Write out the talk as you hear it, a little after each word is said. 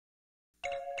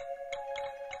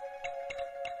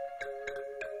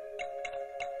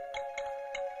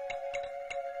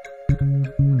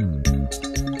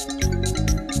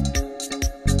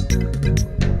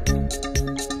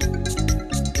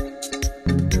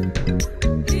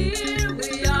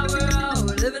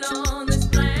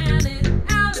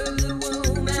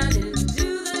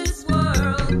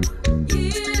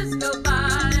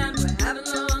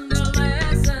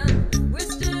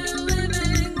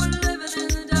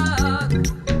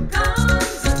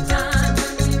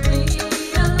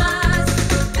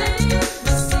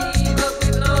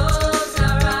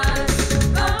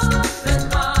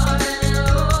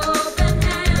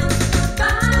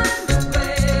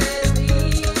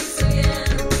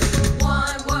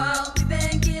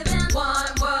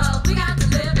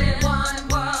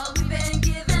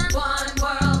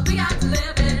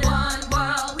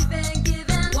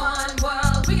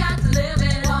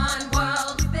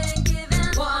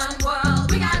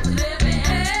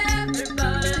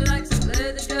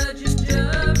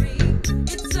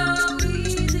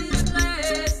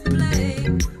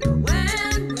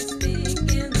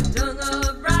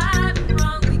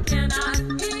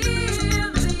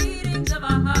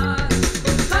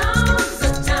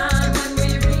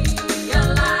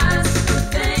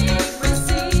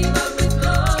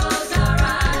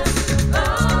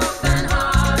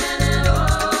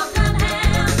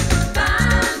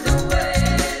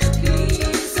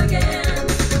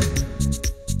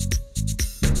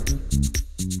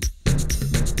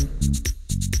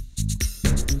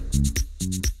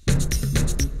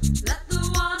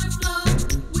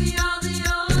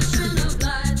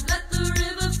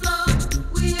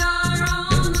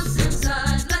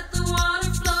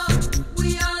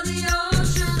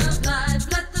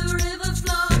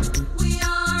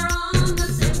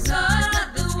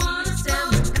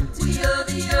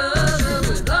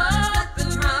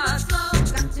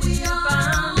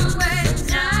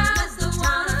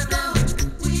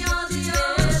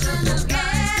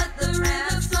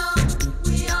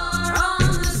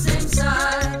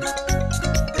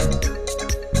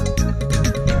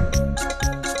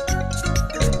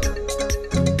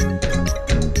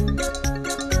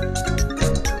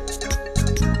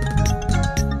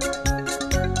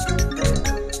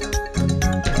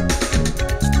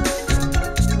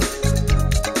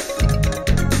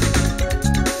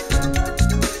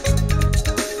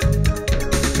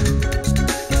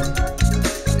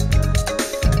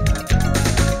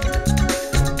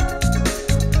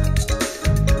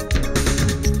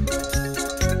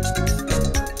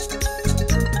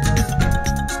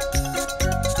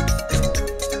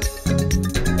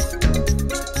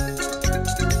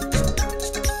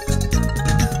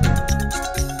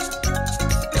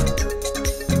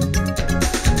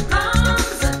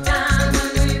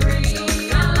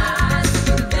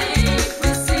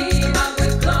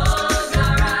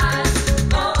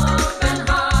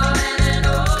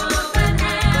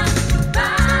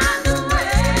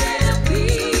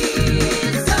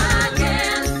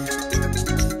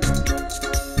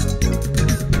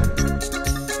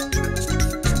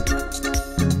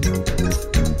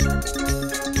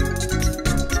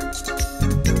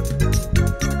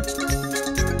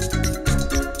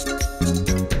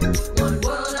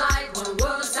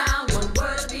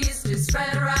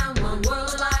spread around. One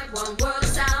world of light, one world of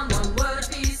sound, one word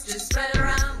of peace to spread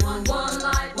around. One world of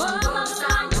light, one world of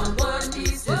sound, one word of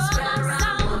peace to spread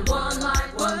around. One world of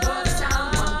light, one world of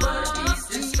sound, one word of peace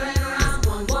to spread around.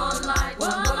 One world of light,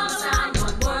 one world of sound,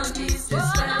 one word of peace to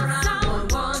spread around. One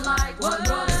world of light, one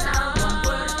world of sound, one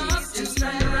word of peace to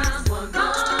spread around. One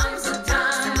comes a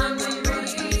time when we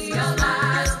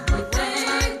realize we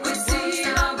think we see,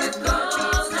 but we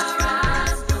close our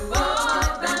eyes.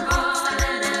 Open heart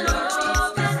and an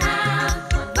open hand,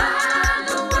 find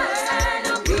a way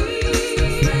to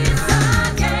peace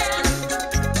again.